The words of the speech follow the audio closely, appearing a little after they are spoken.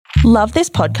Love this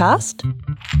podcast?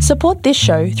 Support this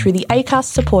show through the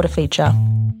Acast supporter feature.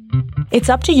 It's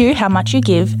up to you how much you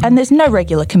give and there's no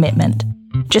regular commitment.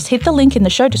 Just hit the link in the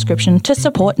show description to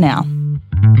support now.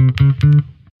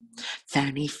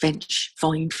 Fanny Finch,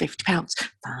 fined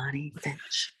 £50. Fanny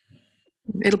Finch.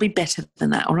 It'll be better than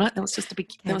that, all right? That was just the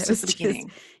beginning.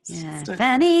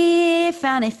 Yeah.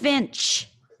 Fanny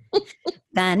Finch.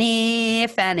 Fanny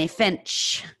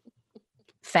Finch.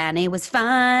 Fanny was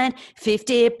fined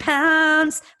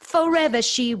 £50. Forever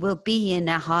she will be in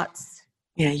our hearts.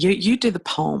 Yeah, you do the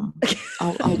poem.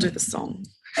 I'll do the song.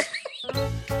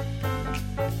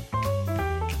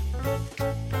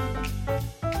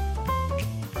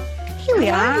 Here we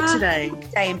are today.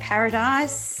 Day in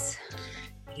paradise.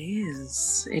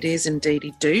 It is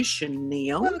indeedy douche and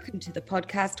Neil. Welcome to the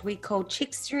podcast we call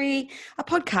Chickstery, a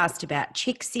podcast about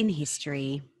chicks in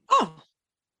history. Oh,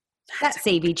 that's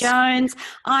Evie Jones.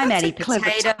 I'm Addie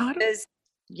Potatoes.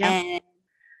 Yeah.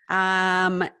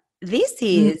 And this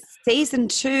is season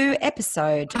 2,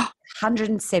 episode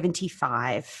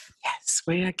 175. Yes,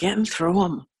 we are getting through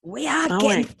them. We are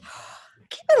getting. Can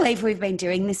you believe we've been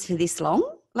doing this for this long?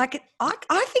 Like,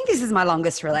 I think this is my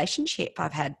longest relationship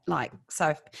I've had, like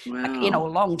in a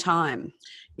long time.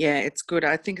 Yeah, it's good.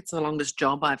 I think it's the longest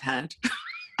job I've had.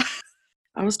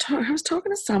 I was talking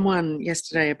to someone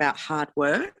yesterday about hard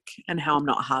work and how I'm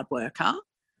not a hard worker.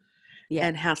 Yeah.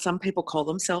 And how some people call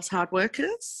themselves hard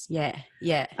workers. Yeah,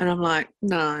 yeah. And I'm like,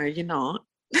 no, you're not.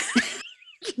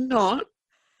 You're not.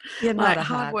 You're not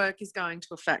hard work is going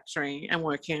to a factory and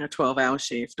working a 12-hour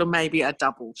shift or maybe a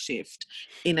double shift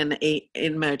in an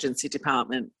emergency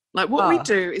department. Like what we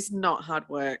do is not hard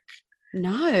work.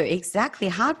 No, exactly.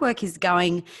 Hard work is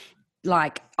going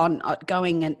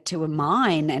going into a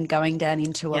mine and going down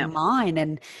into a mine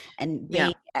and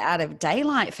being out of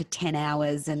daylight for 10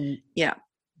 hours and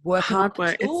working hard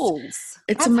work. Tools.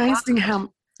 It's amazing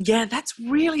how. Yeah, that's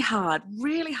really hard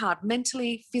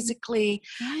mentally, physically,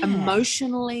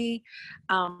 emotionally.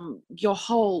 Your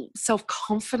whole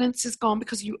self-confidence is gone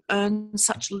because you earn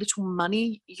such little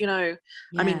money, you know.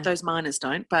 Yeah. I mean, those miners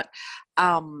don't, but,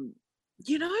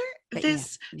 you know,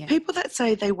 there's people that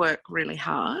say they work really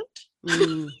hard.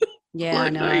 Yeah, like, I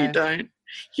know. No, you don't.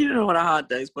 You don't know what a hard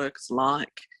day's work is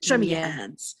like. Show me your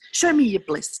hands. Show me your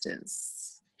blisters.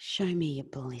 Show me your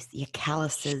your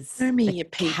calluses. Show me your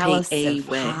PPE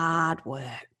wear. Hard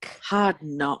work. Hard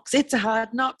knocks. It's a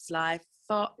hard knocks life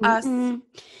for us.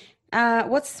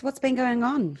 What's been going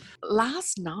on?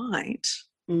 Last night,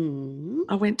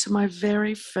 I went to my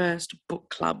very first book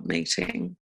club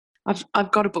meeting.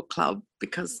 I've got a book club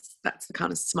because that's the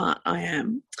kind of smart I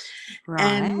am. Right.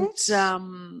 And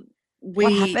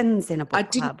what happens in a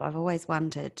book club? I've always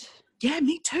wondered. Yeah,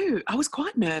 me too. I was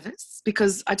quite nervous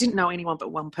because I didn't know anyone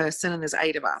but one person and there's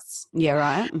 8 of us. Yeah,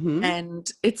 right. Mm-hmm. And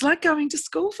it's like going to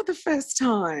school for the first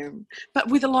time, but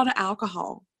with a lot of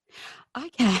alcohol.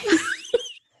 Okay.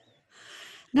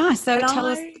 Nice. So tell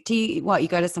us, you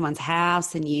go to someone's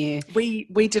house and you... We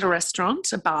did a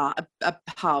restaurant, a bar, a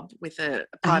pub with a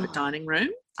private dining room.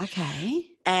 Okay.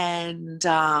 And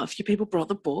a few people brought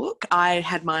the book. I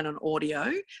had mine on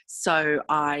audio, so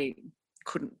I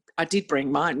did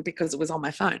bring mine because it was on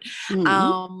my phone.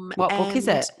 What book is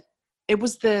it? It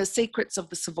was The Secrets of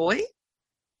the Savoy,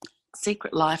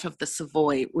 Secret Life of the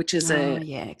Savoy, which is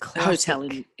a hotel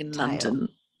in London.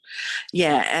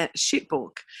 Yeah, a shit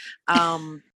book.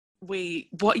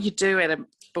 What you do at a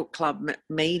book club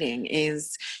meeting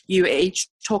is you each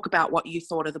talk about what you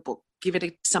thought of the book, give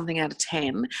it something out of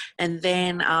 10, and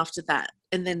then after that,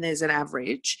 and then there's an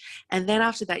average, and then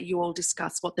after that you all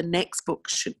discuss what the next book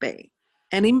should be.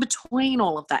 And in between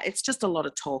all of that, it's just a lot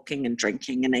of talking and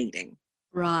drinking and eating.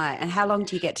 Right. And how long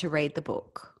do you get to read the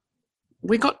book?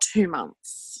 We got 2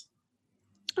 months.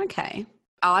 Okay.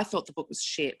 I thought the book was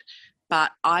shit,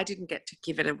 but I didn't get to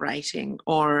give it a rating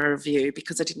or a review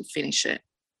because I didn't finish it.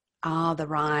 Oh,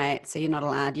 so you're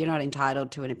not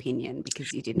entitled to an opinion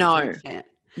because you didn't finish it.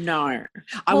 No.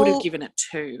 I would have given it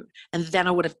 2 and then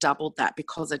I would have doubled that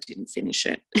because I didn't finish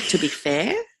it, to be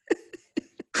fair.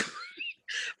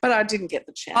 But I didn't get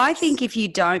the chance. I think if you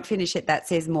don't finish it, that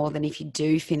says more than if you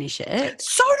do finish it.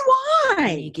 So do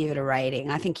I. You give it a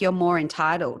rating. I think you're more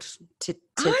entitled to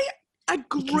I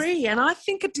agree. And I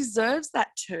think it deserves that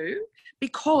too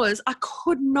because I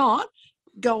could not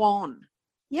go on.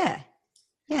 Yeah.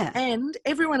 Yeah. And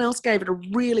everyone else gave it a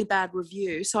really bad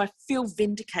review, so I feel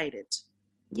vindicated.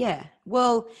 Yeah.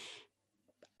 Well,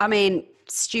 I mean,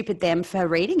 stupid them for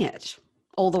reading it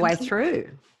all the way through.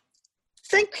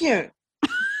 Thank you.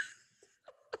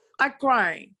 I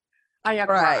agree. I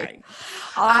agree. Right.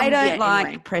 I don't like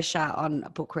anyway. pressure on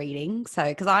book reading. So,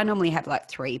 because I normally have like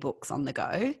 3 books on the go.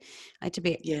 I had to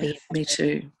be me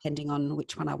too. depending on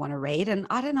which one I want to read. And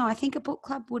I don't know, I think a book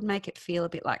club would make it feel a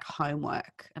bit like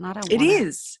homework. And I don't want It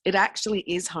is. It actually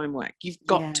is homework. You've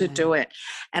got to do it.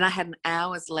 And I had an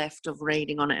hour's left of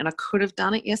reading on it, and I could have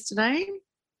done it yesterday.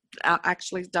 I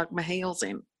actually dug my heels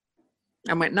in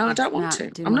and went, no, I don't want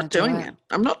to. I'm not doing it.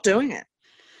 I'm not doing it.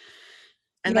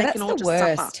 And they that's can all the just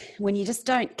worst, suffer. when you just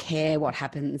don't care what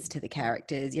happens to the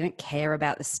characters. You don't care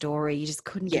about the story. You just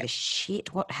couldn't give a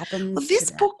shit what happens. Well,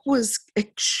 this book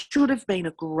it should have been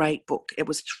a great book. It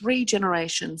was 3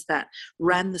 generations that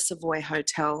ran the Savoy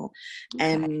Hotel,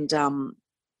 and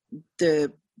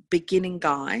the beginning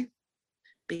guy,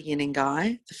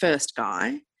 the first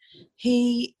guy,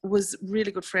 he was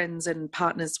really good friends and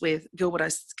partners with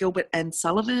Gilbert and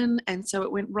Sullivan, and so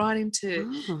it went right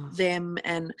into them.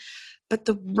 But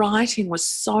the writing was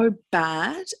so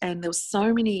bad, and there were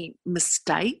so many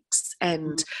mistakes,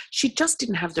 and she just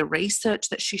didn't have the research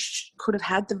that she could have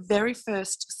had. The very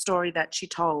first story that she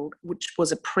told, which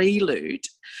was a prelude,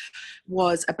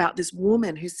 was about this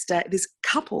woman this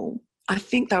couple. I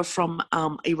think they were from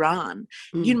Iran.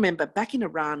 You remember back in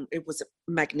Iran, it was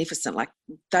magnificent. Like,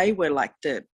 they were like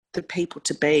the people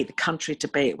to be, the country to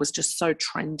be. It was just so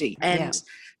trendy. And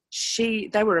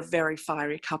they were a very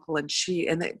fiery couple, and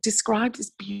they described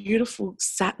this beautiful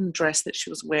satin dress that she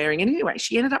was wearing. And anyway,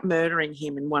 she ended up murdering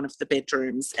him in one of the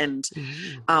bedrooms and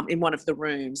in one of the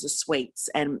rooms, the suites.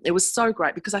 And it was so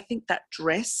great, because I think that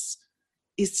dress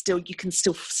is you can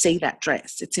still see that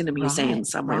dress. It's in a museum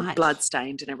somewhere,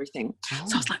 blood-stained and everything.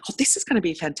 So I was like, this is going to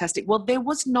be fantastic. Well, there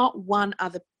was not one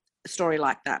other story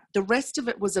like that. The rest of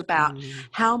it was about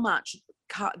how much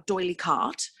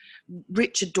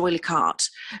Richard D'Oyly Carte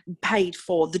paid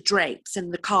for the drapes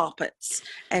and the carpets,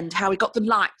 and how he got the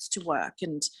lights to work.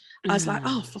 And I was like,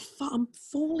 I'm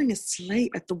falling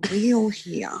asleep at the wheel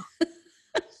here.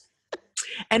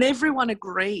 And everyone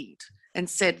agreed and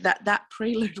said that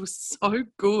prelude was so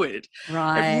good.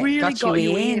 Right. It really got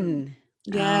you in.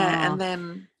 Yeah. Oh. And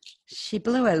then she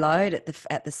blew her load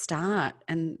at the start,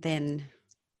 and then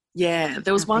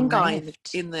there was one guy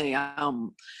in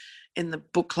the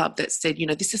book club that said,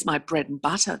 this is my bread and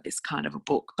butter, this kind of a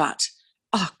book, but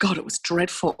oh God, it was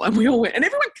dreadful. And we all went, and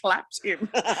everyone clapped him.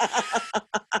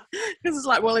 Because it's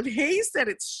like, well, if he said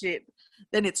it's shit,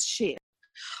 then it's shit.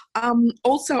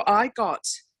 Also, I got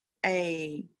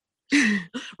a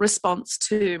response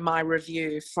to my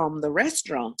review from the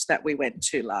restaurant that we went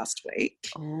to last week.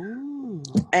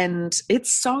 And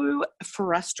it's so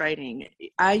frustrating.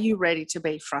 Are you ready to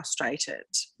be frustrated?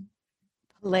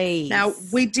 Please. Now,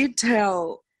 we did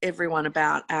tell everyone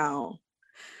about our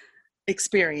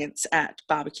experience at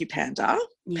Barbecue Panda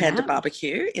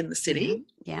Barbecue in the city.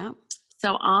 Yeah.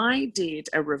 So I did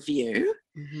a review,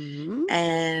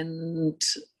 and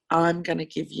I'm going to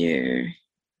give you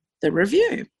the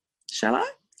review. Shall I?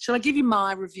 Shall I give you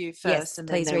my review first? Yes, and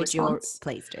please then read yours.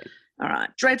 Please do. All right.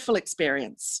 Dreadful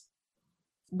experience.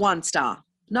 1 star.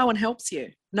 No one helps you.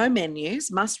 No menus.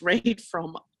 Must read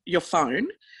from your phone.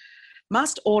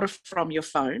 Must order from your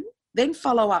phone. Then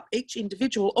follow up each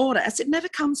individual order, as it never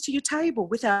comes to your table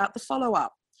without the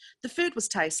follow-up. The food was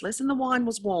tasteless and the wine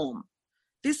was warm.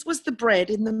 This was the bread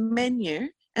in the menu,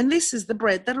 and this is the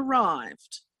bread that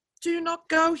arrived. Do not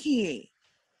go here.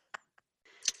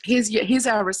 Here's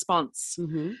our response.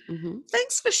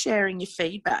 Thanks for sharing your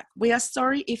feedback. We are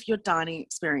sorry if your dining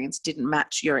experience didn't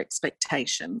match your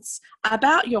expectations.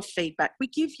 About your feedback, we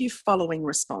give you following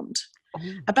respond.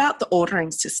 About the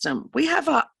ordering system, we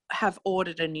have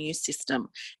ordered a new system.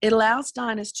 It allows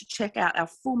diners to check out our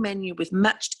full menu with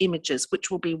matched images, which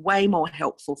will be way more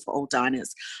helpful for all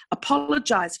diners.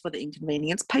 Apologise for the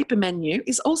inconvenience. Paper menu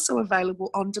is also available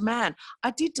on demand.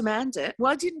 I did demand it.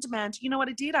 Well, I didn't demand it. You know what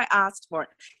I did? I asked for it.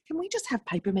 Can we just have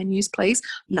paper menus, please?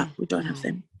 No, we don't have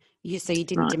them. So you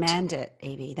didn't demand it,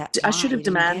 Evie. I should have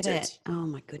demanded it. Oh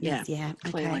my goodness! Yeah,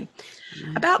 clearly.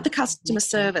 Okay. About the customer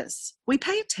service, we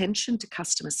pay attention to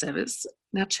customer service.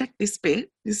 Now check this bit.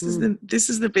 This is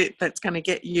the bit that's going to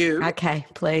get you. Okay,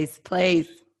 please.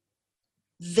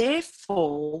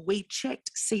 Therefore, we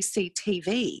checked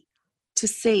CCTV to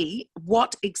see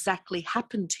what exactly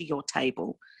happened to your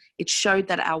table. It showed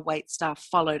that our waitstaff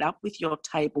followed up with your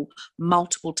table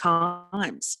multiple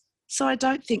times. So I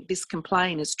don't think this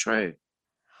complaint is true.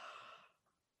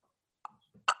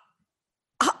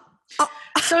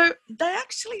 So they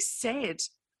actually said,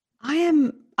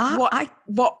 what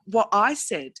I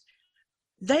said.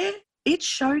 Their it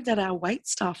showed that our wait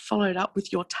staff followed up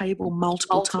with your table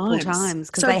multiple times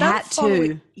because they had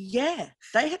to. Yeah,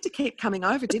 they had to keep coming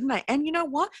over, didn't they? And you know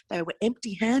what? They were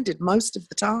empty-handed most of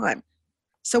the time.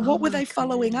 So what were they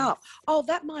following up? Oh,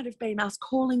 that might have been us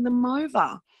calling them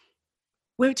over.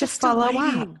 We're just still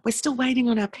waiting. We're still waiting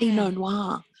on our Pinot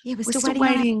Noir. Yeah, we're still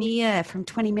waiting on our beer from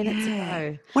 20 minutes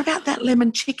ago. What about that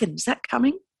lemon chicken? Is that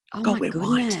coming? Oh, my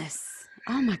goodness.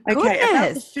 Oh, my goodness. Okay,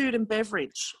 about the food and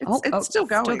beverage. It's still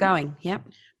going. Still going, yep.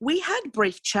 We had a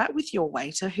brief chat with your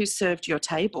waiter who served your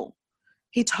table.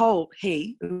 He,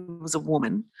 who was a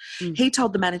woman, he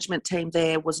told the management team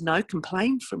there was no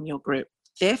complaint from your group.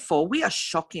 Therefore, we are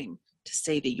shocking to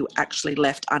see that you actually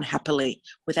left unhappily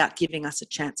without giving us a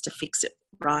chance to fix it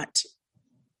right.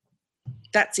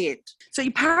 That's it. So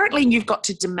apparently you've got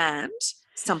to demand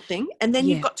something and then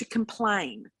you've got to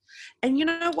complain. And you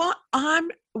know what? I'm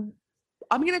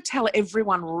going to tell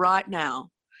everyone right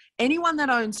now, anyone that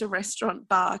owns a restaurant,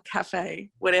 bar, cafe,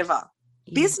 whatever,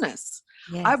 business,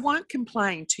 I won't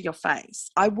complain to your face.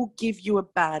 I will give you a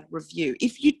bad review.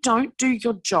 If you don't do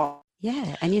your job.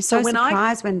 Yeah, and you're so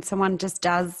surprised when someone just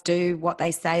does do what they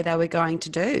say they were going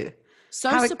to do. So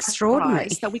how extraordinary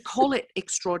that we call it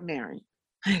extraordinary.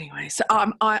 Anyway, so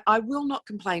I will not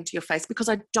complain to your face because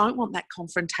I don't want that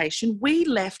confrontation. We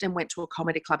left and went to a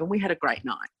comedy club and we had a great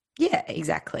night. Yeah,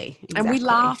 exactly. And we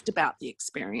laughed about the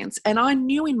experience. And I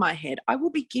knew in my head I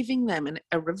will be giving them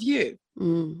a review.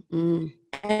 And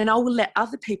I will let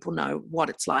other people know what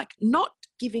it's like, not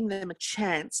giving them a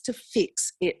chance to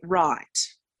fix it right.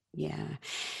 Yeah.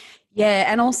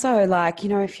 Yeah, and also, like, you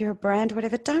know, if you're a brand or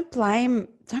whatever, don't blame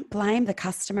the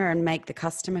customer and make the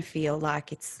customer feel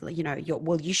like it's, you know,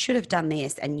 you should have done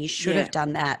this and you should have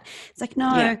done that. It's like,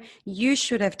 no, you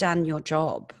should have done your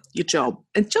job. Your job.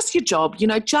 And just your job, you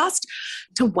know, just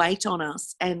to wait on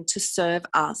us and to serve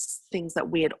us things that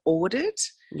we had ordered,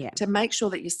 to make sure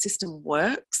that your system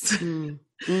works and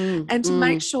to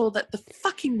make sure that the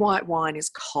fucking white wine is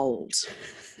cold.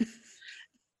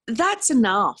 That's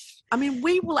enough. I mean,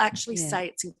 we will actually say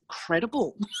it's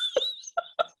incredible.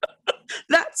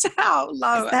 That's how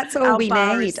low that's all our we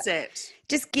bar need. Is set.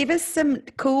 Just give us some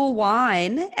cool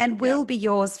wine and we'll be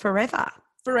yours forever.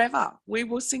 Forever. We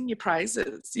will sing your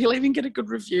praises. You'll even get a good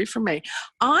review from me.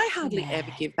 I hardly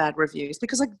ever give bad reviews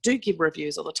because I do give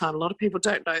reviews all the time. A lot of people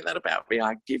don't know that about me.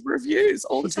 I give reviews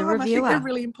all the time. I think they're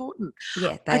really important.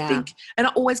 Yeah, they are. And I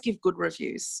always give good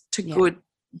reviews to good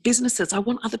businesses. I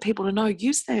want other people to know,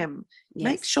 use them.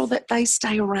 Make sure that they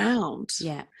stay around.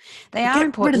 Yeah. They are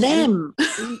important. Get rid of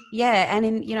them. And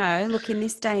in, you know, look, in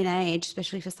this day and age,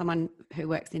 especially for someone who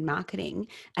works in marketing,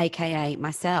 aka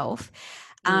myself,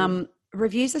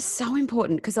 reviews are so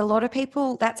important because a lot of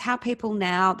people, that's how people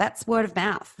now, that's word of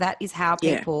mouth. That is how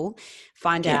people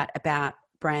find out about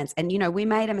brands. And, you know, we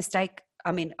made a mistake.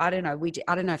 I mean, I don't know.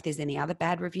 I don't know if there's any other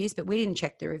bad reviews, but we didn't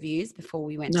check the reviews before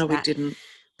we went to that. No, we didn't.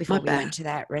 Before we went to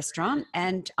that restaurant.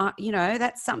 And, you know,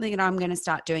 that's something that I'm going to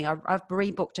start doing. I've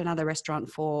rebooked another restaurant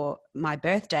for my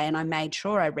birthday and I made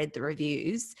sure I read the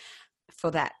reviews for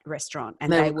that restaurant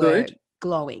and they were good.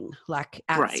 Glowing, like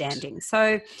outstanding. Great.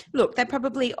 So look, they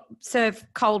probably serve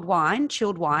cold wine,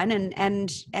 chilled wine,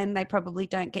 and they probably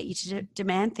don't get you to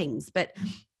demand things, but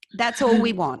that's all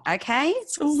we want. Okay.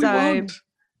 It's all we want.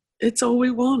 It's all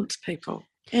we want, people.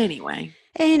 Anyway,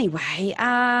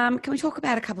 can we talk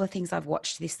about a couple of things I've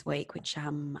watched this week, which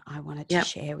I wanted to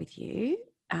share with you?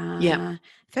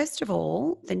 First of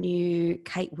all, the new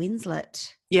Kate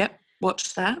Winslet. Yep,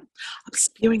 watched that. I'm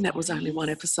spewing that was only one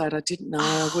episode. I didn't know.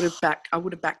 I would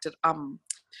have backed it.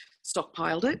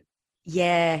 Stockpiled it.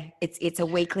 Yeah, it's a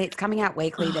weekly. It's coming out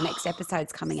weekly. The next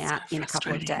episode's coming out in a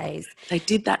couple of days. They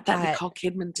did that. Nicole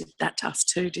Kidman did that to us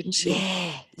too, didn't she?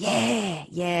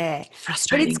 Yeah.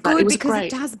 Frustrating, but it's good because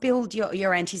great. It does build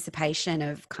your anticipation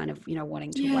of kind of, you know,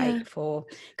 wanting to wait for,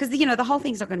 because, you know, the whole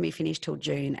thing's not going to be finished till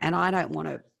June, and I don't want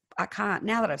to. I can't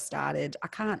now that I've started. I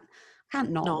can't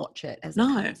not watch it as it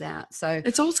comes out. So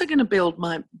it's also going to build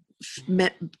my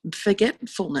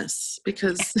forgetfulness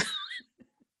because.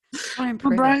 My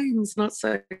brain's not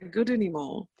so good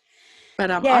anymore,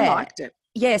 but I liked it.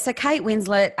 Yeah, so Kate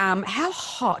Winslet, how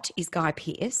hot is Guy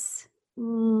Pearce?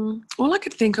 All I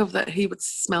could think of that he would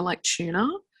smell like tuna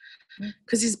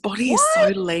because his body is so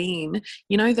lean.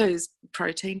 You know those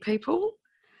protein people?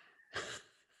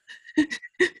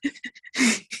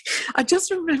 I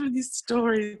just remember this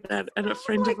story that a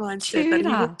friend of mine said that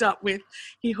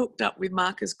he hooked up with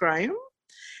Marcus Graham.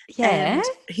 Yeah.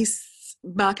 And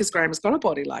Marcus Graham has got a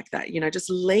body like that, you know, just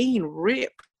lean,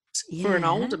 ripped for an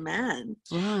older man.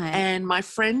 Right. And my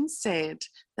friend said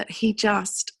that he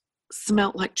just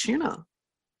smelt like tuna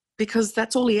because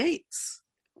that's all he eats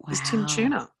is tin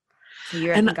tuna. So you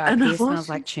reckon Guy Pearce smells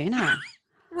like she, tuna?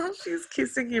 while she's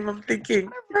kissing him, I'm thinking,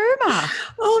 Rumour.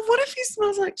 oh, what if he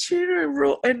smells like tuna and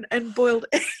raw and boiled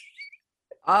egg?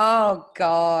 Oh,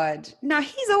 God. No,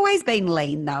 he's always been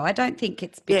lean, though. I don't think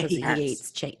it's because he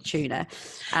eats tuna.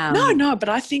 No, but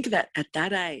I think that at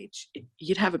that age,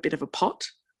 you'd have a bit of a pot.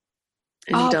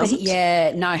 And he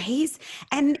doesn't.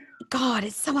 And God,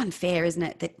 it's so unfair, isn't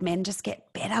it, that men just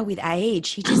get better with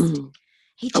age.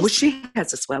 I wish she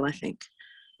has as well, I think.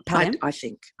 Pardon? I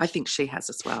think she has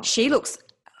as well. She looks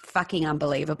fucking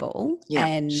unbelievable. Yeah,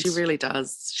 and she really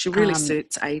does. She really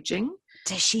suits aging.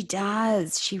 She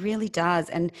does. She really does.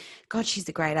 And God, she's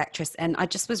a great actress. And I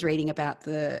just was reading about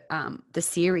the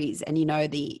series, and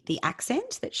the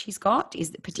accent that she's got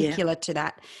is particular to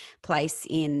that place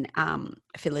in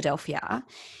Philadelphia,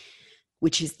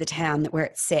 which is the town where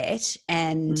it's set.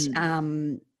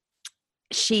 And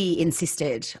she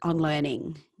insisted on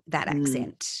learning that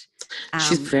accent.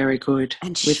 She's very good.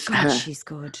 And she's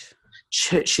good.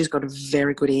 She's got a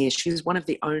very good ear. She's one of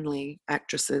the only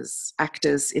actors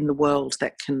in the world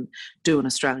that can do an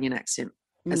Australian accent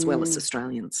as well as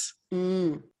Australians.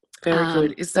 Very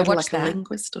good. Is that like a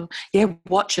linguist?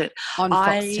 Watch it. On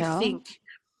Foxtel. I think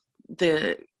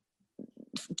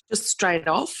just straight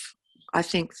off, I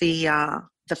think the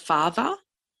father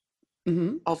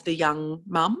of the young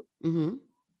mum,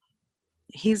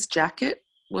 his jacket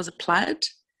was a plaid,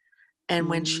 and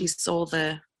when she saw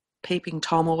the Peeping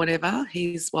Tom or whatever,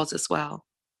 his was as well.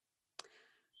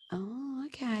 Oh,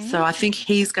 okay. So I think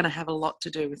he's going to have a lot to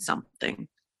do with something.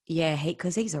 Yeah,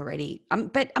 because he's already.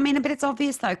 But it's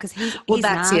obvious though, because he's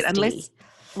that's nasty. it.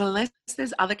 Unless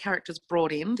there's other characters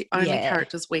brought in, the only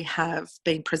characters we have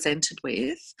been presented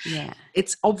with,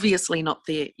 it's obviously not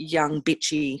the young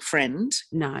bitchy friend.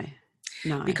 No.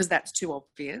 Because that's too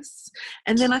obvious.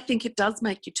 And then I think it does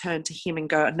make you turn to him and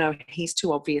go, no, he's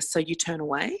too obvious, so you turn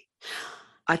away.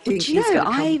 I think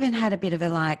I even had a bit of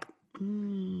a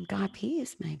Guy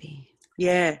Pearce maybe.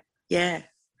 Yeah.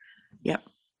 Yep.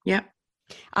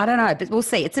 I don't know, but we'll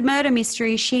see. It's a murder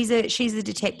mystery. She's a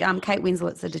detective. Kate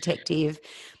Winslet's a detective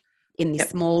in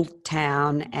this small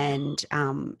town, and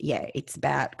it's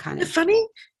about kind of funny.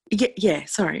 Yeah.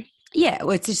 Sorry. Yeah,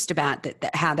 well, it's just about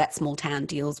how that small town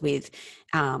deals with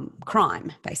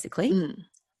crime, basically.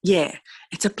 Yeah,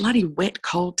 it's a bloody wet,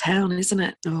 cold town, isn't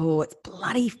it? Oh,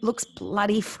 looks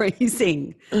bloody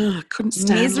freezing. I couldn't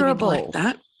stand living like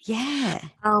that. Yeah.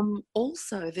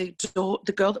 Also, the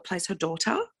girl that plays her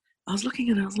daughter, I was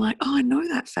looking at her, I was like, oh, I know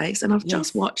that face. And I've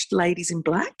just watched Ladies in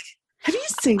Black. Have you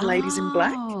seen Ladies in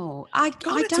Black? Oh, I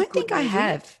don't think I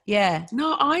have. Yeah.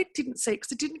 No, I didn't see it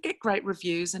because it didn't get great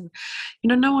reviews, and,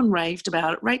 no one raved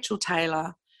about it. Rachel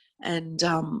Taylor and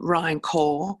Ryan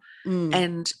Kaur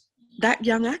and that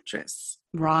young actress.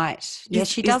 Right. Yeah,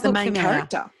 she does the look main familiar.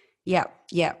 character. Yeah.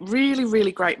 Really,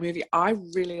 really great movie. I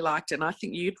really liked it, and I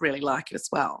think you'd really like it as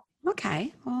well.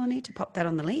 Okay. Well, I need to pop that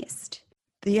on the list.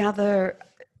 The other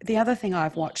thing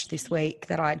I've watched this week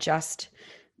that I just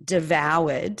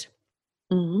devoured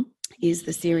is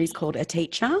the series called A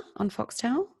Teacher on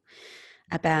Foxtel,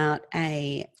 about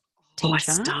a teacher. I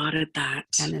started that.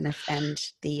 And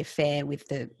the affair with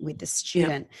the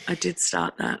student. Yep, I did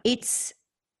start that.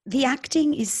 The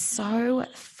acting is so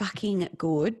fucking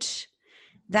good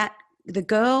that the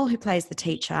girl who plays the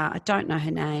teacher, I don't know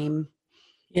her name.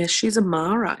 Yeah, she's a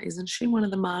Mara, isn't she? One of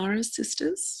the Mara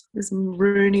sisters. There's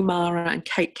Rooney Mara and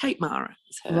Kate Mara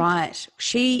is her. Right.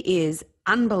 She is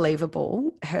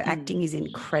unbelievable. Her acting is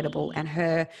incredible, and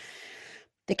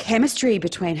the chemistry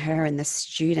between her and the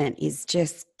student is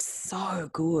just so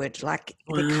good. Like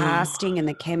the casting and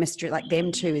the chemistry, like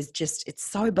them two is just, it's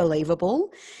so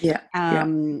believable. Yeah.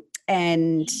 And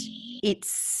it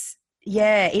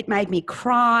made me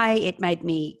cry. It made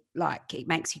me it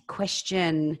makes you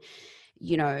question,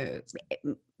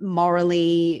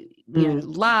 morally,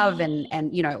 love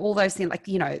and all those things. Like,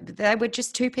 they were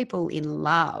just two people in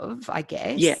love, I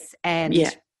guess. Yeah. And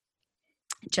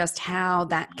just how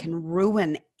that can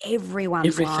ruin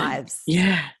everyone's lives.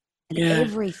 Yeah. And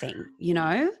everything,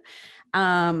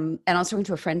 And I was talking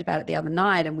to a friend about it the other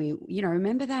night, and we,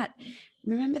 remember that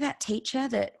teacher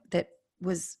that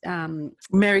was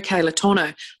Mary Kay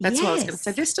Letourneau. That's what I was going to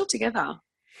say. They're still together.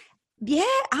 Yeah,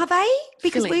 are they?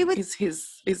 Because Philly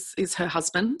is her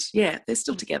husband. Yeah, they're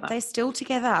still together. They're still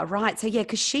together, right? So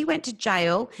because she went to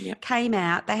jail, came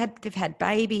out. They've had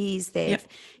babies. They've,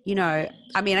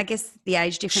 I guess the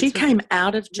age difference. She came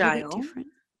out of jail. Different,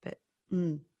 but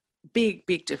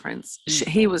big difference.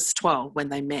 He was 12 when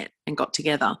they met and got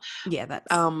together. Yeah, that's.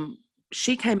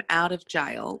 She came out of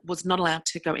jail, was not allowed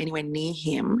to go anywhere near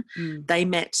him. They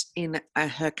met in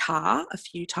her car a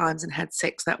few times and had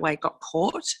sex that way, got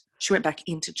caught. She went back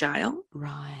into jail.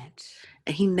 Right.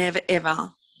 And he never,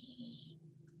 ever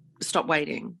stopped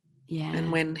waiting. Yeah.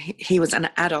 And when he was an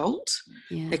adult,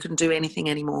 yeah. they couldn't do anything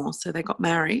anymore. So they got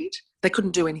married. They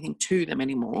couldn't do anything to them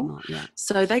anymore. Yeah.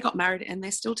 So they got married and they're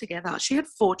still together. She had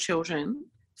 4 children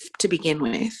to begin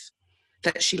with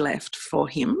that she left for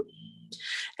him.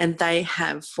 And they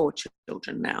have 4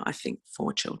 children now, I think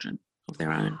 4 children of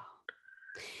their own.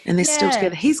 And they're still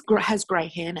together. He has grey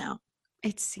hair now.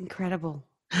 It's incredible.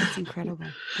 It's incredible,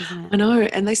 isn't it? I know.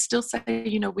 And they still say, we're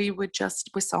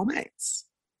soulmates.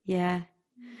 Yeah.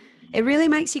 It really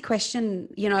makes you question,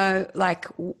 like,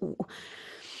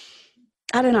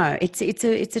 I don't know. It's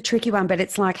a tricky one, but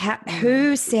it's like,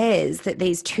 who says that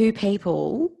these 2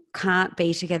 people can't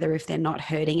be together if they're not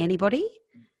hurting anybody?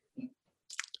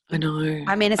 I know.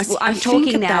 I mean, I'm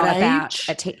talking now about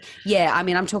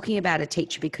I'm talking about a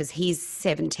teacher because he's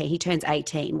 17. He turns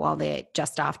 18 while they're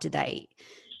just after they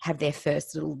have their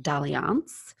first little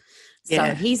dalliance.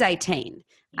 So he's 18.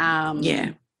 But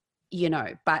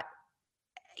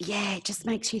it just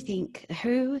makes you think,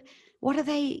 what are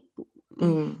they,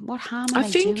 what harm are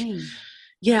they doing?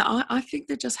 Yeah, I think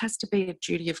there just has to be a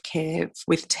duty of care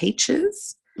with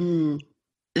teachers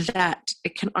that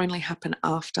it can only happen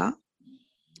after.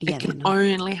 Yeah, it can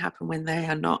only happen when they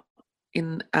are not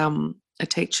in a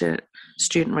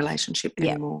teacher-student relationship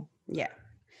anymore. Yeah.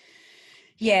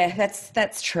 Yeah,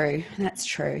 that's true. That's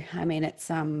true. I mean, it's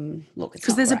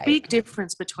because there's a big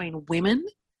difference between women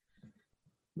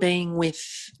being with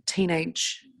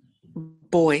teenage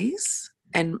boys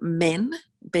and men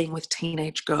being with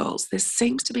teenage girls. There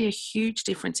seems to be a huge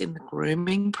difference in the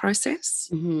grooming process.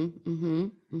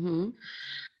 And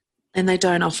they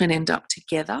don't often end up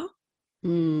together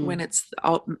when it's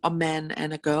a man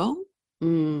and a girl.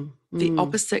 The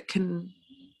opposite can,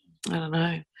 I don't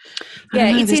know. It's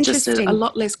there's interesting. Just a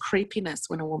lot less creepiness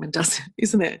when a woman does it,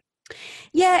 isn't it?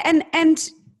 Yeah, and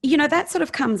that sort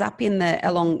of comes up in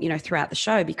throughout the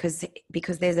show because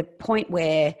there's a point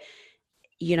where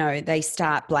they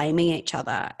start blaming each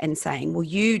other and saying, well,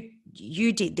 you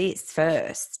did this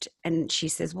first, and she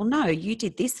says, well, no, you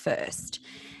did this first.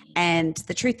 And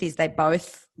the truth is they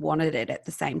both wanted it at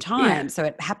the same time. So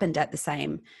it happened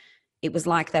it was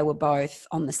like they were both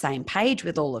on the same page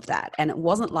with all of that. And it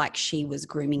wasn't like she was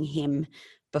grooming him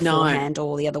beforehand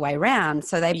or the other way around.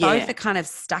 So they both are kind of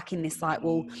stuck in this like,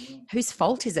 well, whose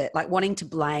fault is it? Like wanting to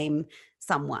blame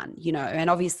someone, and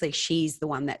obviously she's the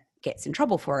one that gets in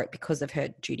trouble for it because of her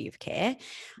duty of care.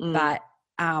 But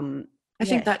I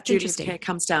think that duty of care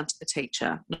comes down to the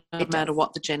teacher. No matter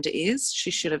what the gender is, she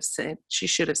should have said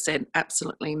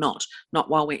absolutely not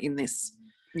while we're in this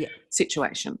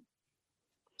situation.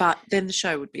 But then the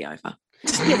show would be over.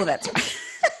 Yeah, well, that's right.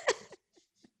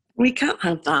 We can't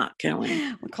have that, can we?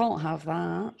 We can't have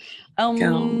that.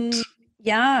 Can't.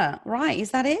 Yeah, right. Is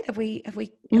that it? Have we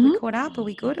caught up? Are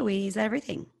we good? Is that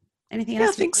everything? Anything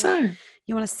else? I think so.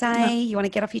 You want to say? No. You want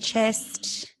to get off your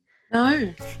chest?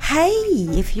 No. Hey,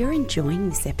 if you're enjoying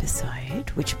this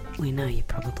episode, which we know you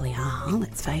probably are,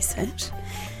 let's face it,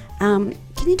 can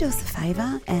you do us a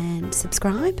favour and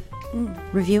subscribe?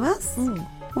 Review us?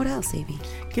 What else, Evie?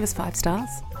 Give us 5 stars.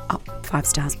 Oh, 5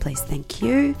 stars, please. Thank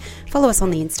you. Follow us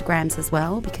on the Instagrams as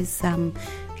well because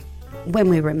when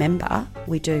we remember,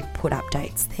 we do put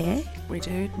updates there. We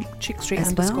do.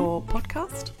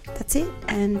 chickstreet_podcast. That's it.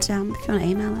 And if you want to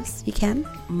email us, you can.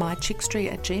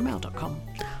 mychickstreet@gmail.com.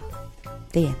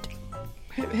 The end.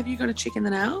 Have you got a chick in the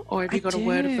now or have you got a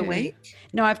word of the week?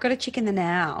 No, I've got a chick in the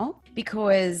now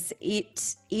because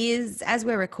it is, as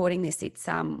we're recording this, it's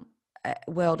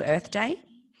World Earth Day.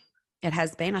 It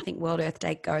has been. I think World Earth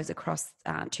Day goes across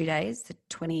 2 days, the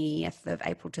 20th of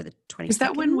April to the 22nd. Is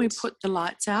that when we put the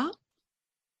lights out?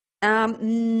 For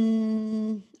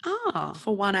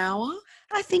 1 hour?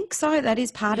 I think so. That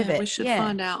is part of it. We should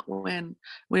find out when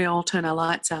we all turn our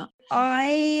lights out. So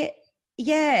I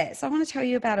want to tell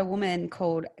you about a woman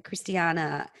called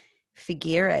Christiana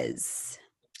Figueres.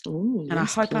 Ooh, and I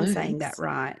hope I'm saying that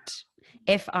right.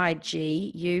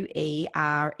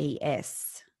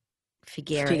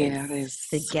 Figueres.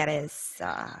 Figueres.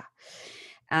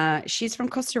 She's from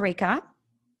Costa Rica.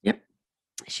 Yep.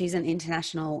 She's an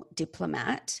international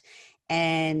diplomat,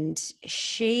 and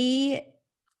she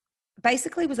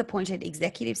basically was appointed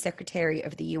Executive Secretary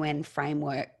of the UN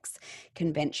Frameworks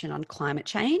Convention on Climate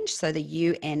Change, so the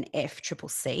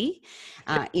UNFCCC,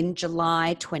 in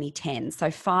July 2010, so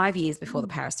 5 years before the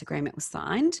Paris Agreement was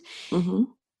signed. Mm-hmm.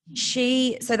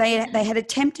 They had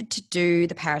attempted to do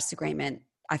the Paris Agreement,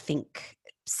 I think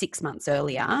 6 months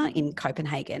earlier in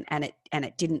Copenhagen, and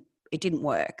it didn't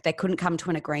work. They couldn't come to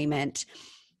an agreement.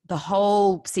 The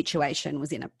whole situation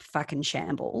was in a fucking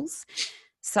shambles.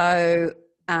 So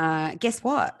guess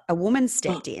what? A woman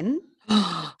stepped in.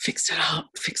 Oh, fixed it up,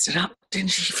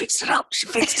 didn't she? Fixed it up. She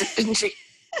fixed it, didn't she?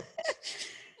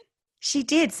 She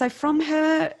did. So from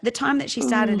the time that she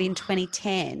started in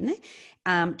 2010,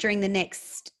 during the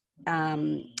next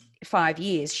 5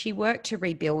 years, she worked to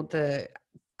rebuild the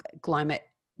Glomet.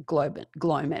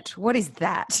 What is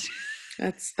that?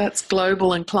 That's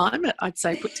global and climate, I'd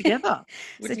say, put together.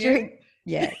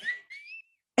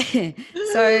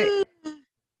 So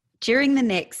during the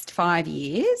next 5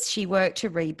 years, she worked to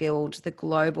rebuild the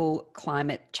global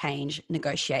climate change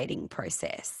negotiating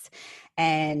process.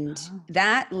 And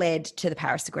that led to the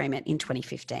Paris Agreement in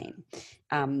 2015,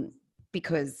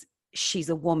 because she's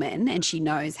a woman and she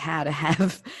knows how to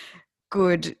have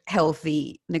good,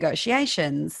 healthy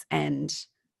negotiations and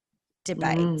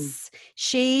debates.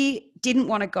 She didn't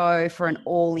want to go for an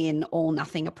all-in,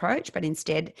 all-nothing approach, but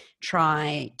instead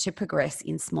try to progress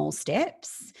in small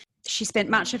steps. She spent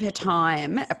much of her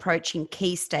time approaching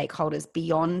key stakeholders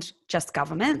beyond just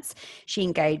governments. She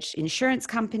engaged insurance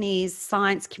companies,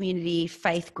 science community,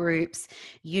 faith groups,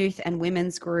 youth and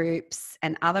women's groups,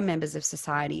 and other members of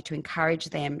society to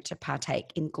encourage them to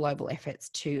partake in global efforts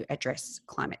to address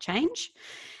climate change.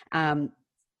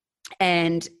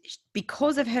 And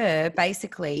because of her,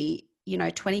 basically,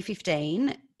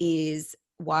 2015 is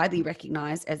widely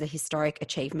recognised as a historic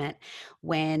achievement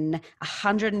when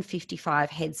 155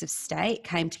 heads of state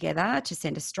came together to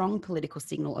send a strong political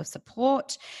signal of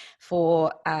support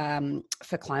for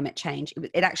climate change.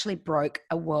 It actually broke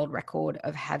a world record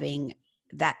of having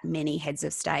that many heads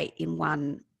of state in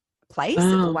one place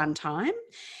at the one time.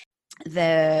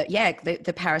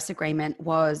 The Paris Agreement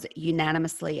was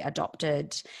unanimously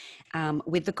adopted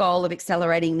with the goal of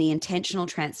accelerating the intentional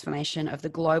transformation of the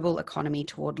global economy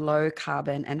toward low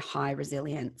carbon and high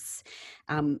resilience.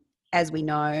 As we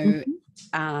know,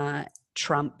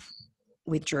 Trump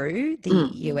withdrew. The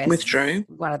US withdrew.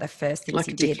 One of the first things like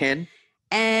he a did. dickhead.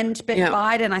 But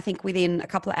Biden, I think within a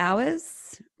couple of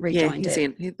hours, rejoined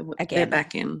again. They're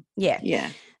back in.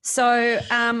 Yeah. So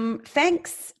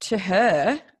thanks to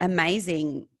her,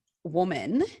 amazing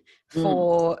woman,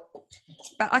 for...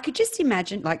 But I could just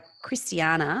imagine, like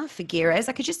Christiana Figueres,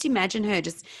 I could just imagine her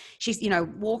she's,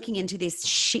 walking into this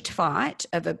shit fight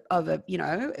of a,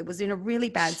 it was in a really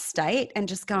bad state and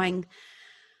just going,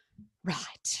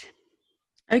 right.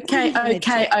 Okay.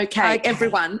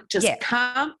 Everyone, just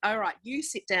calm. All right, you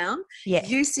sit down. Yeah.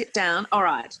 You sit down. All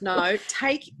right. No,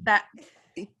 take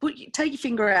your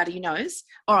finger out of your nose.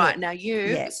 All right, now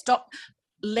you stop.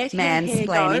 Let her hair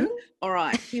go. All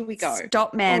right, here we go.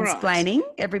 Stop mansplaining,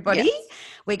 everybody. Yes.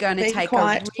 We're going to take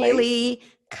a really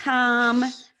calm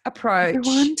approach.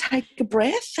 Everyone take a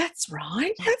breath. That's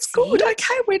right. That's good.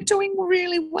 Okay, we're doing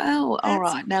really well. All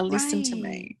right, now listen to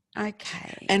me.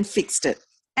 Okay. And fixed it.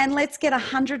 And let's get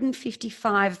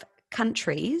 155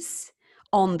 countries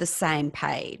on the same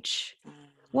page.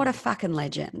 What a fucking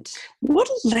legend. What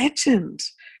a legend.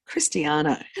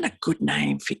 Cristiana, and a good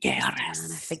name, Figueres.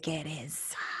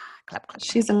 Figueres. Clap, clap,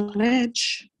 she's a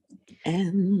ledge.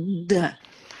 And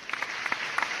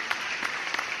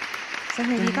so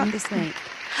who have you got this week?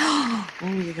 Oh,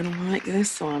 you're going to like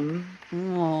this one.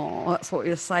 Oh, that's what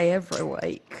you say every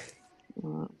week.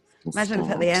 Imagine if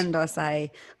at the end I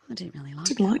say, I didn't really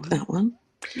like that one.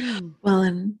 Well,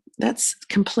 and that's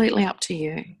completely up to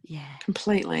you. Yeah.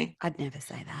 Completely. I'd never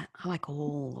say that. I like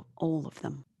all of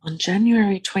them. On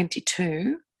January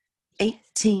 22,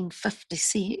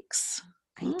 1856.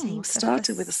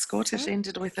 Started with a Scottish,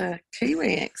 ended with a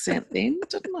Kiwi accent then,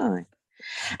 didn't I?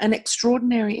 An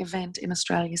extraordinary event in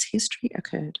Australia's history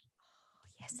occurred.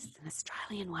 Oh, yes, it's an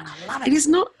Australian one. I love it.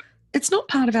 It's not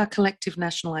part of our collective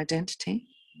national identity.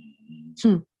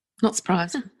 Not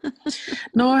surprising.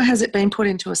 Nor has it been put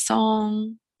into a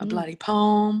song, a bloody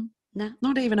poem. No.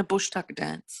 Not even a bush tucker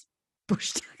dance.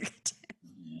 Bush tucker dance.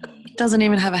 It doesn't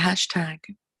even have a hashtag.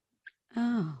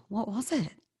 Oh, what was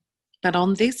it? But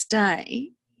on this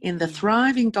day, in the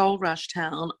thriving gold rush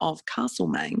town of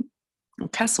Castlemaine,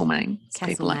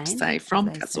 people like to say,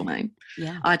 from Castlemaine.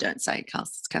 Yeah. I don't say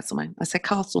Castlemaine. I say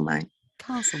Castlemaine.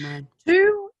 Castlemaine.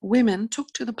 2 women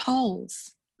took to the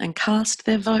polls and cast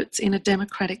their votes in a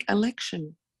democratic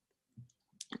election.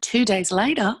 2 days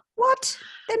later... What?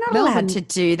 They're not allowed to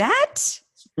do that?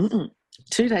 2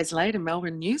 days later,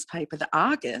 Melbourne newspaper, the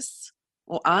Argus,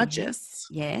 or Argus.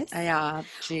 Yes.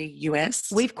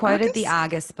 Argus. We've quoted the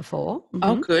Argus before. Mm-hmm.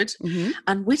 Oh, good. Mm-hmm.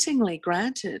 Unwittingly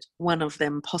granted one of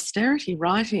them posterity,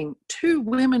 writing, 2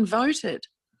 women voted.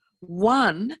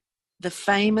 1, the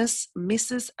famous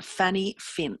Mrs. Fanny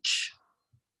Finch.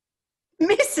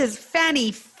 Mrs.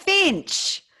 Fanny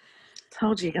Finch.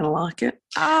 Told you you're going to like it.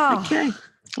 Oh. Okay.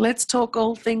 Let's talk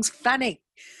all things Fanny.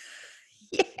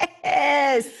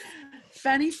 Yes.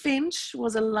 Fanny Finch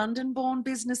was a London-born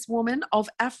businesswoman of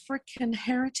African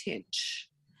heritage,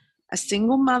 a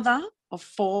single mother of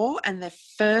 4 and the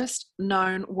first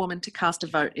known woman to cast a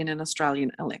vote in an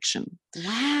Australian election.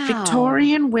 Wow.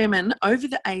 Victorian women over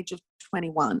the age of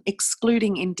 21,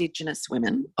 excluding Indigenous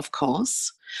women, of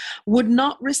course, would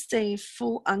not receive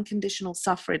full unconditional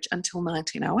suffrage until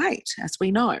 1908, as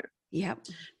we know. Yep.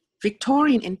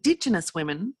 Victorian Indigenous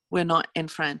women were not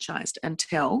enfranchised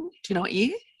until, do you know what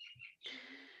year?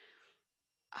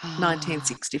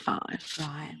 1965.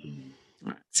 Right.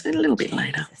 So a little bit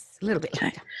later. A little bit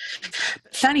later.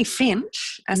 Fanny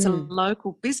Finch, as a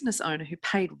local business owner who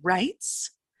paid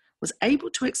rates, was able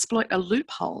to exploit a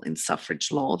loophole in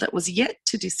suffrage law that was yet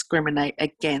to discriminate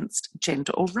against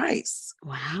gender or race.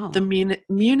 Wow. The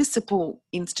Municipal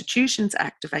Institutions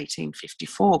Act of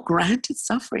 1854 granted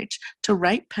suffrage to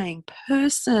rate-paying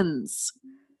persons.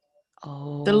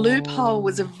 Oh. The loophole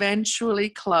was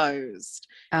eventually closed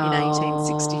in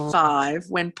 1865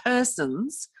 when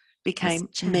persons became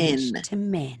men. To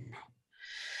men.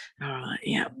 All right,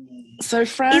 yeah. So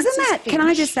Frances Isn't that, Finch, can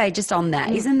I just say just on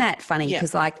that, isn't that funny? Yeah.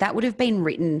 Because like that would have been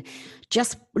written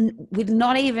just with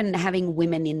not even having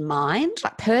women in mind.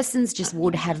 Like persons just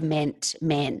would have meant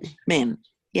men. Men,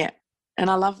 yeah. And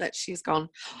I love that she's gone,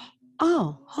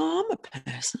 Oh. I'm a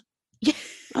person. Yeah.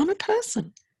 I'm a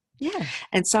person. Yeah.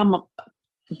 And some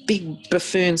big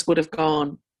buffoons would have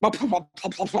gone,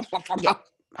 Yeah.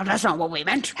 Oh, that's not what we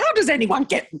meant. how does anyone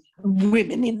get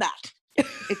women in that?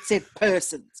 It said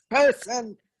persons.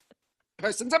 Persons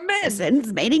are men.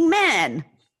 Persons meaning man.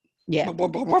 Yeah.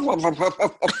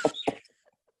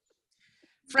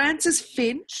 Frances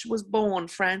Finch was born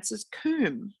Frances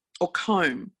Combe, or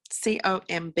Combe,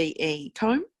 C-O-M-B-E.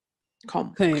 Combe?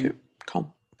 Combe. Combe,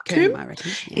 I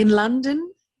reckon. Yeah. in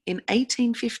London in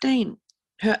 1815.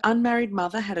 Her unmarried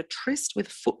mother had a tryst with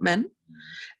footmen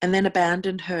and then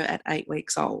abandoned her at 8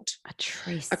 weeks old. A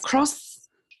tryst. A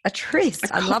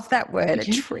tryst. I love that word, a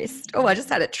tryst. Oh, I just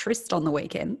had a tryst on the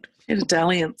weekend. a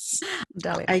dalliance,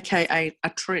 Dalliance. aka a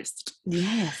tryst.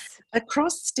 Yes. A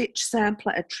cross-stitch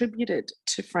sampler attributed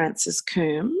to Frances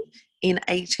Combe in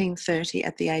 1830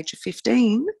 at the age of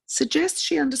 15 suggests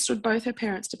she understood both her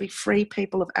parents to be free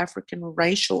people of African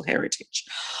racial heritage,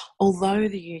 although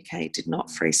the UK did not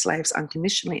free slaves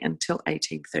unconditionally until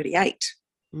 1838.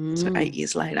 So 8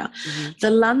 years later. The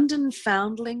London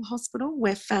Foundling Hospital,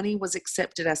 where Fanny was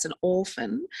accepted as an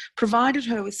orphan, provided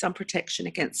her with some protection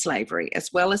against slavery,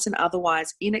 as well as an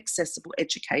otherwise inaccessible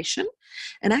education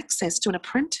and access to an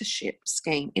apprenticeship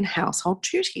scheme in household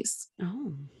duties.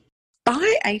 Oh.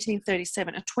 By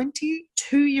 1837, a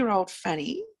 22-year-old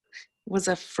Fanny was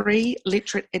a free,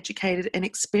 literate, educated and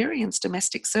experienced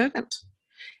domestic servant.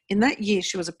 In that year,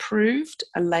 she was approved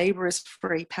a labourer's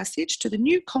free passage to the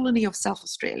new colony of South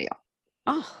Australia.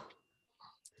 Oh.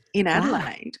 In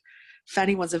Adelaide,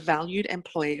 Fanny was a valued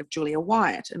employee of Julia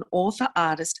Wyatt, an author,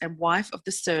 artist and wife of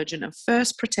the surgeon and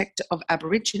first protector of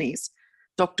Aborigines,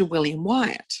 Dr. William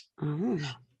Wyatt. Oh.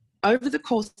 Over the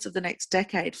course of the next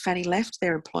decade, Fanny left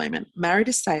their employment, married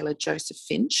a sailor, Joseph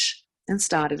Finch, and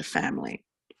started a family.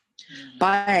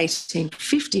 By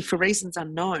 1850, for reasons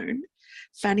unknown,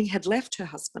 Fanny had left her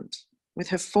husband. With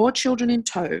her 4 children in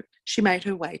tow, she made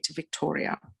her way to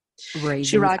Victoria.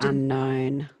 Reasons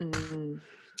unknown.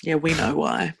 Yeah, we know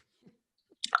why.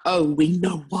 Oh, we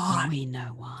know why. We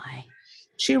know why.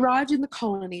 She arrived in the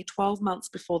colony 12 months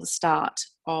before the start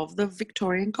of the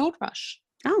Victorian Gold Rush.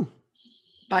 Oh.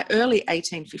 By early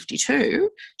 1852,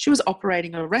 she was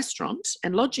operating a restaurant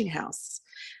and lodging house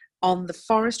on the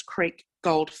Forest Creek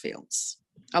goldfields,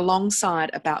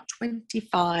 alongside about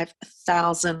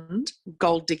 25,000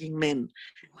 gold-digging men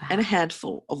and a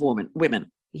handful of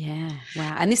women. Yeah,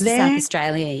 wow. And this is South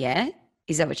Australia, yeah?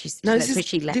 Is that what she's... No, that's where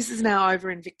she left? This is now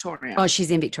over in Victoria. Oh,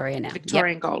 she's in Victoria now.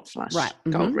 Victorian Gold Flush. Right.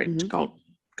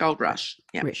 Gold Rush.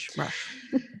 Yeah. Rush.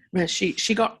 Well, she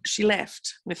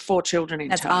left with 4 children in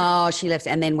tow. Oh, she left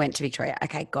and then went to Victoria.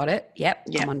 Okay, got it. Yep.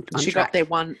 Yeah. On she track. got there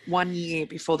one year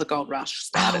before the Gold Rush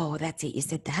started. Oh, that's it. You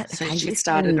said that. So okay, she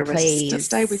started a please.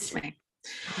 Stay with me.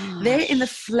 There in the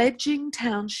fledgling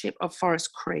township of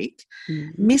Forest Creek,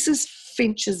 Mrs.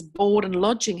 Finch's board and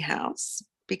lodging house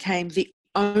became the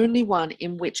only one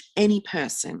in which any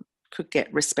person could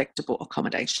get respectable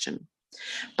accommodation.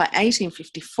 By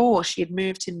 1854, she had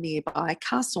moved to nearby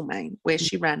Castlemaine, where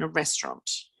she ran a restaurant.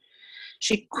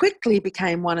 She quickly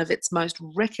became one of its most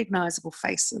recognisable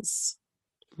faces.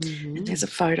 And there's a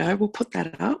photo. We'll put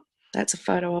that up. That's a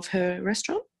photo of her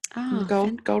restaurant in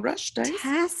the Gold Rush days.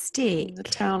 Fantastic. In the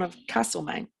town of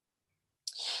Castlemaine.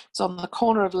 It's on the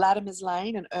corner of Latimer's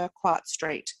Lane and Urquhart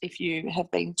Street. If you have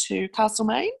been to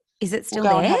Castlemaine. Is it still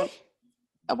there?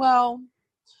 Well,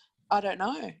 I don't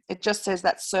know. It just says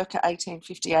that's circa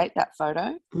 1858, that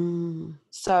photo. Mm.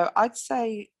 So I'd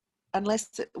say,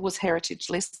 unless it was heritage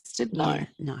listed, no. Yeah,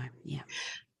 no, yeah.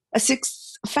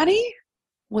 Fanny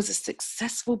was a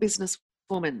successful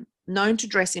businesswoman known to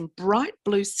dress in bright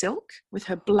blue silk with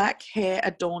her black hair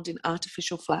adorned in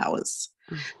artificial flowers.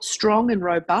 Strong and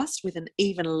robust with an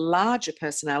even larger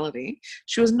personality,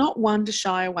 she was not one to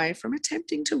shy away from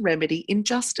attempting to remedy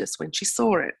injustice when she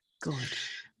saw it. Good.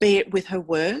 Be it with her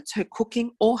words, her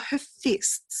cooking, or her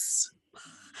fists.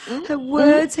 Her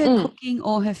words, her cooking,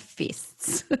 or her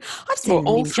fists. I've seen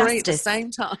all injustice. Three at the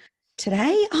same time.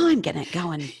 Today, I'm going to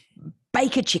go and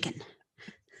bake a chicken.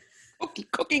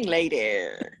 Cooking lady.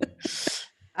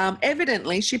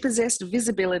 Evidently, she possessed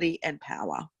visibility and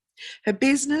power. Her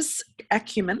business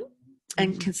acumen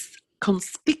and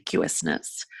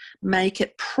conspicuousness make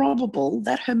it probable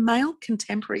that her male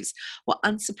contemporaries were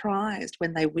unsurprised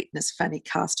when they witnessed Fanny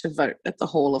cast her vote at the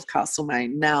Hall of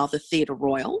Castlemaine, now the Theatre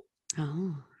Royal.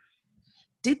 Oh.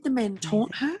 Did the men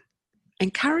taunt her,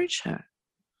 encourage her,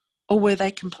 or were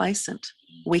they complacent?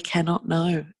 We cannot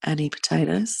know, Annie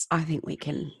Potatoes. I think we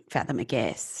can fathom a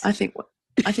guess. I think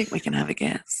we can have a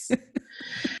guess.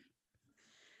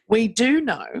 We do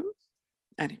know,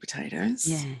 Annie Potatoes,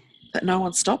 that no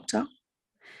one stopped her.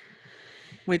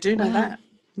 We do know that.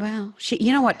 Well,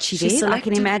 you know what she did? Selected. I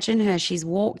can imagine her. She's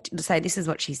walked to say, this is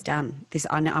what she's done.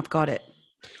 I know, I've got it.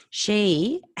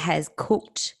 She has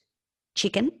cooked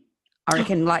chicken, I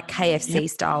reckon like KFC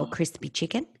style crispy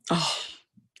chicken. Oh.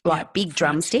 Like big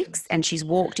drumsticks, and she's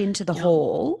walked into the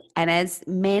hall, and as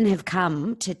men have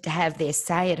come to have their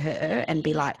say at her and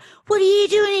be like, what are you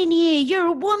doing in here? You're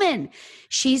a woman.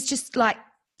 She's just like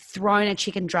thrown a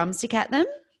chicken drumstick at them.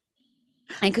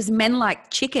 And because men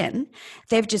like chicken,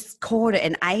 they've just caught it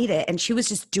and ate it. And she was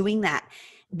just doing that,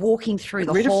 walking through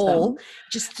the hall,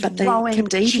 just throwing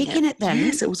chicken at them.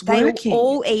 Yes, it was working. They were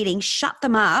all eating, shut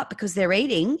them up because they're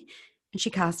eating, and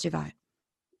she cast her vote.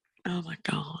 Oh, my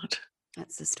God.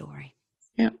 That's the story.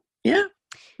 Yeah. Yeah.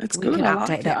 That's good. We can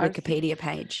update that Wikipedia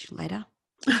page later.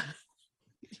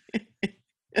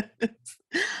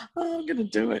 I'm going to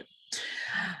do it.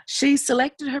 She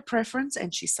selected her preference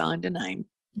and she signed a name.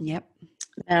 Yep.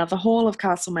 Now, the Hall of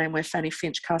Castlemaine where Fanny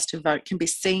Finch cast her vote can be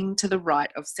seen to the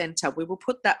right of centre. We will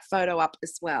put that photo up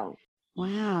as well.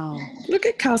 Wow. Look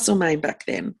at Castlemaine back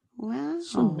then. Wow.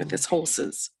 With its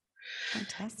horses.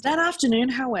 Fantastic. That afternoon,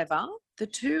 however, the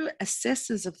two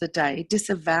assessors of the day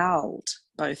disavowed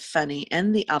both Fanny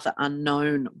and the other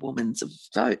unknown woman's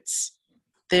votes.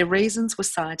 Their reasons were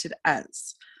cited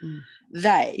as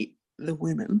they, the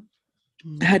women,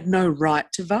 had no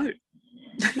right to vote.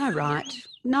 No right.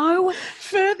 No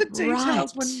further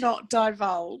details were not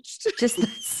divulged. Just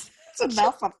that's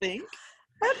enough, I think.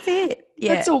 That's it.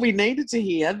 Yeah. That's all we needed to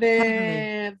hear.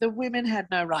 The women had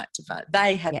no right to vote.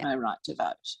 They had no right to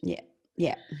vote. Yeah.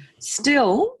 Yeah.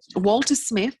 Still, Walter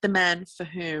Smith, the man for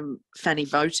whom Fanny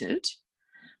voted,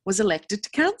 was elected to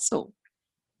council.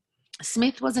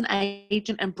 Smith was an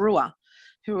agent and brewer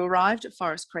who arrived at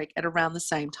Forest Creek at around the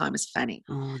same time as Fanny.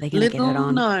 Oh, they're going to get it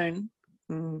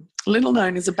on. Little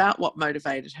known is about what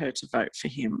motivated her to vote for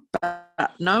him,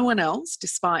 but no one else,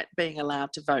 despite being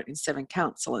allowed to vote in 7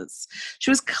 councillors.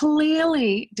 She was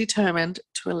clearly determined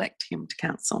to elect him to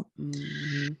council.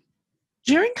 Mm-hmm.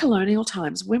 During colonial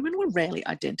times, women were rarely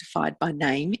identified by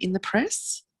name in the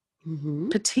press,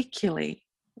 particularly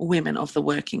women of the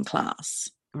working class.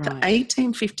 Right. The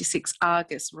 1856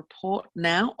 Argus report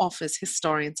now offers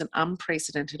historians an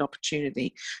unprecedented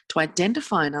opportunity to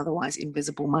identify an otherwise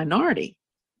invisible minority,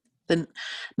 the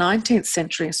 19th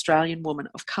century Australian woman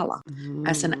of colour,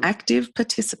 as an active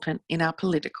participant in our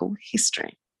political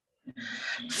history.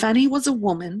 Fanny was a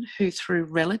woman who, through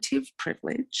relative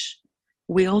privilege,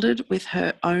 wielded with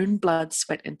her own blood,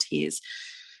 sweat and tears,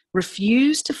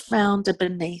 refused to flounder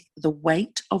beneath the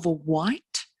weight of a white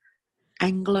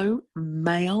Anglo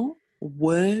male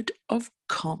word of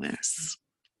commerce.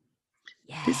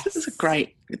 Yes. This is a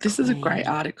great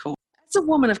article. As a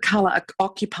woman of colour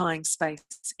occupying space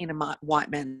in a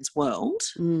white man's world,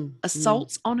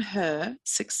 assaults on her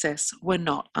success were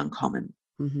not uncommon.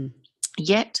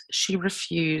 Yet she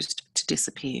refused to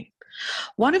disappear.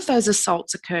 One of those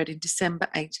assaults occurred in December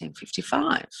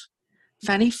 1855.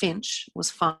 Fanny Finch was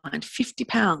fined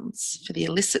 £50 for the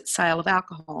illicit sale of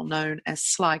alcohol known as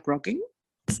sly grogging.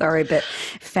 Sorry, but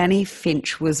Fanny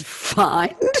Finch was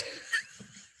fined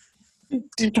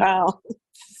 £50.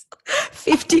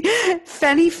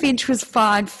 Fanny Finch was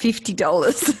fined $50.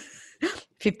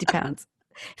 £50.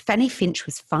 Fanny Finch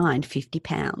was fined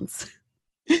 £50.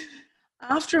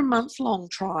 After a month-long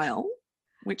trial,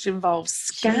 which involves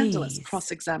scandalous Jeez.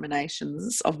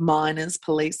 cross-examinations of minors,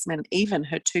 policemen, even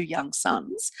her 2 young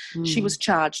sons, she was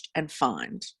charged and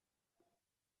fined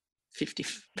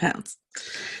 £50.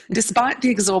 Despite the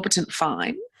exorbitant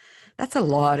fine. That's a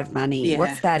lot of money. Yeah,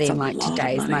 what's that it's in a like lot of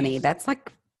today's money. money? That's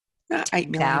like $8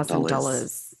 million.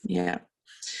 $1,000. Yeah.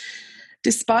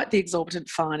 Despite the exorbitant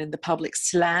fine and the public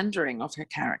slandering of her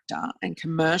character and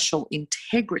commercial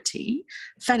integrity,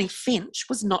 Fanny Finch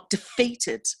was not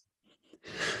defeated.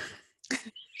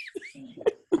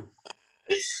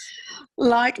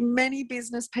 Like many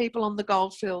business people on the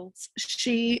goldfields,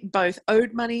 she both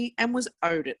owed money and was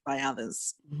owed it by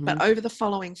others. Mm-hmm. But over the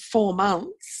following 4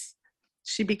 months,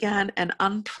 she began an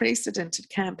unprecedented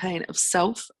campaign of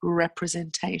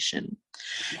self-representation.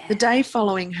 Yeah. The day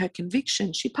following her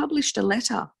conviction, she published a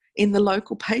letter in the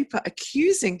local paper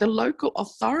accusing the local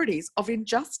authorities of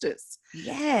injustice.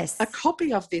 Yes. A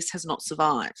copy of this has not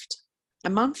survived. A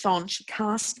month on, she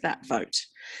cast that vote.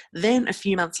 Then, a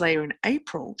few months later in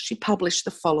April, she published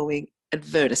the following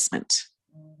advertisement.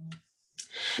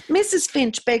 Mrs.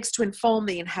 Finch begs to inform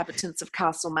the inhabitants of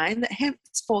Castlemaine that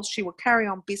henceforth she will carry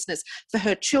on business for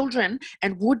her children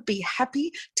and would be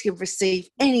happy to receive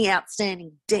any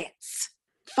outstanding debts,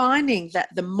 finding that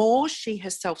the more she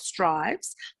herself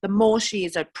strives, the more she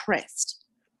is oppressed.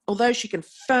 Although she can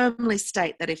firmly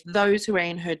state that if those who are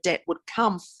in her debt would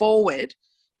come forward,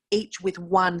 each with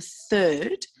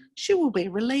 1/3, she will be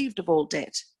relieved of all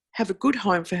debt, have a good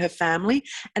home for her family,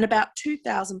 and about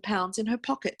 £2,000 in her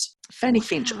pocket. Fanny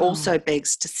Finch also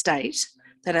begs to state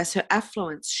that as her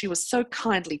affluence she was so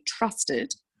kindly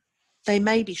trusted, they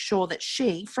may be sure that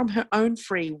she, from her own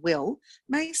free will,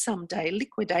 may someday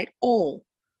liquidate all,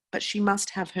 but she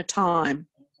must have her time,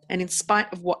 and in spite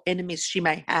of what enemies she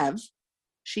may have,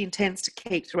 she intends to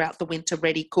keep throughout the winter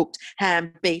ready-cooked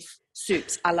ham, beef,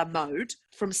 soups a la mode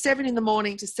from 7 in the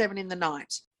morning to 7 in the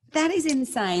night. That is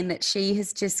insane that she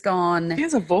has just gone. She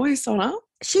has a voice on her.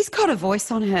 She's got a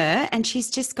voice on her, and she's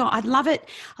just gone. I love it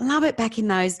back in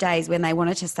those days when they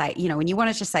wanted to say, when you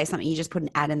wanted to say something, you just put an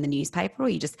ad in the newspaper or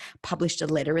you just published a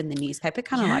letter in the newspaper,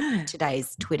 kind of like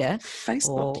today's Twitter.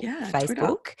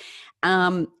 Facebook.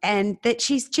 And that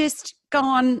she's just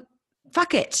gone,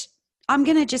 fuck it. I'm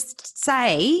going to just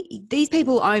say, these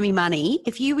people owe me money.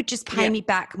 If you would just pay me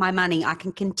back my money, I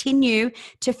can continue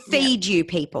to feed you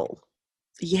people.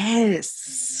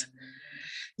 Yes.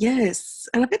 Yes.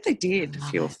 And I bet they did, a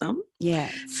few of them. Yeah.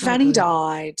 Fanny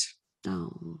died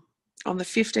on the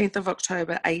 15th of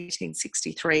October,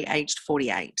 1863, aged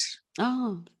 48.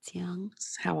 Oh, it's young.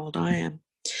 That's how old I am.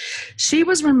 She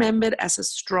was remembered as a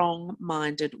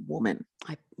strong-minded woman.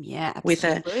 Absolutely. With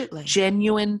a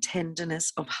genuine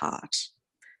tenderness of heart,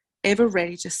 ever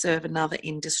ready to serve another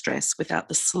in distress without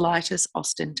the slightest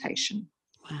ostentation.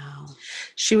 Wow.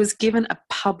 She was given a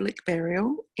public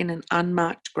burial in an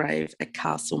unmarked grave at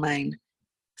Castlemaine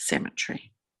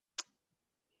Cemetery.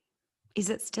 Is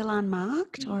it still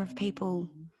unmarked, or have people...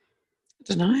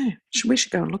 I don't know. We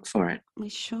should go and look for it. We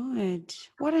should.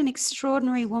 What an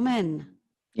extraordinary woman.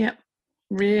 Yep.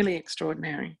 Really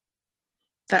extraordinary.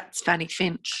 That's Fanny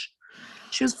Finch.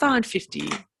 She was fined 50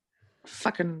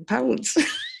 fucking pounds.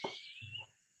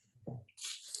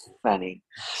 Fanny.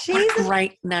 What a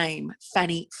great name,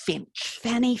 Fanny Finch.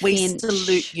 Fanny Finch. We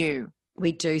salute you.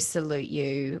 We do salute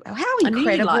you. How incredible. I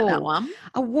knew you'd like that one.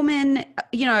 A woman,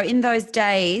 in those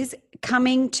days,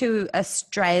 coming to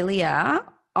Australia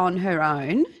on her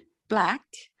own. Black.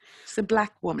 She's a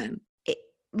black woman.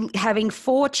 Having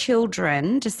 4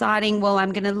 children, deciding, well,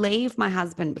 I'm going to leave my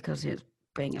husband because he's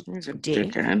being a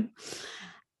dick.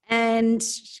 And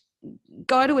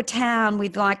go to a town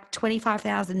with like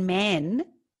 25,000 men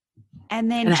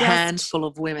and then a handful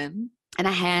of women. And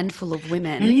a handful of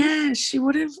women. And yeah, she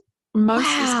would have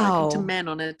mostly spoken to men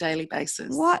on a daily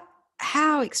basis.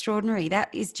 How extraordinary. That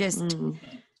is just amazing.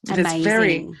 It's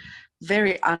very,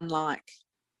 very unlike.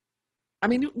 I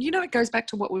mean, it goes back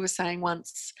to what we were saying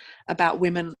once about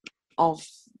women of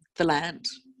the land.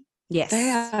 Yes. They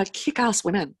are kick-ass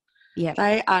women. Yeah.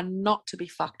 They are not to be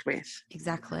fucked with.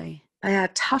 Exactly. They are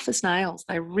tough as nails.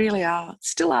 They really are.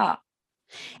 Still are.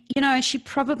 She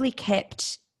probably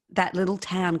kept that little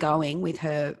town going with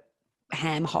her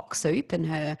ham hock soup and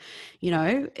her,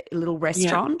 little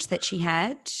restaurant that she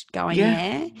had going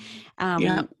there.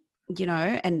 And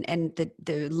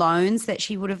the loans that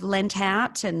she would have lent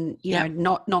out and,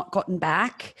 not gotten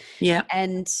back. Yeah.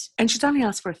 And she's only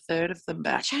asked for 1/3 of them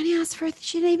back. She only asked for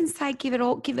she didn't even say give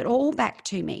it all back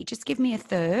to me. Just give me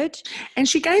 1/3. And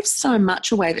she gave so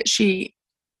much away that she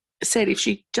said if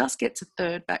she just gets a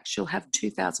third back, she'll have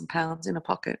 £2,000 in her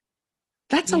pocket.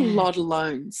 That's a lot of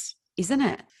loans. Isn't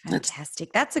it?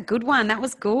 Fantastic. That's a good one. That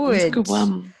was good. That's a good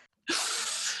one.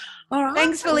 All right.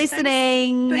 Thanks for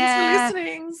listening. Thanks for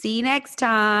listening. See you next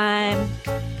time.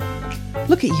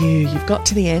 Look at you. You've got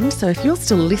to the end. So if you're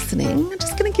still listening, I'm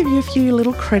just going to give you a few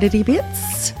little credity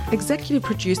bits. Executive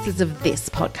producers of this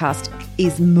podcast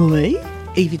is me,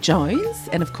 Evie Jones,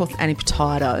 and of course Annie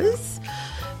Potatoes.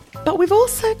 But we've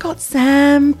also got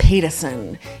Sam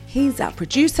Peterson. He's our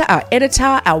producer, our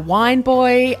editor, our wine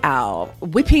boy, our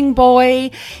whipping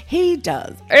boy. He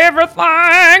does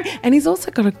everything. And he's also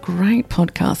got a great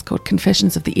podcast called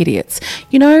Confessions of the Idiots.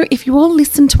 You know, if you all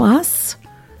listen to us,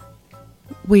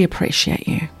 we appreciate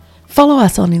you. Follow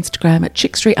us on Instagram at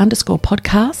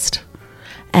chickstreet_podcast.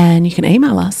 And you can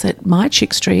email us at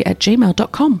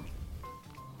mychickstreet@gmail.com.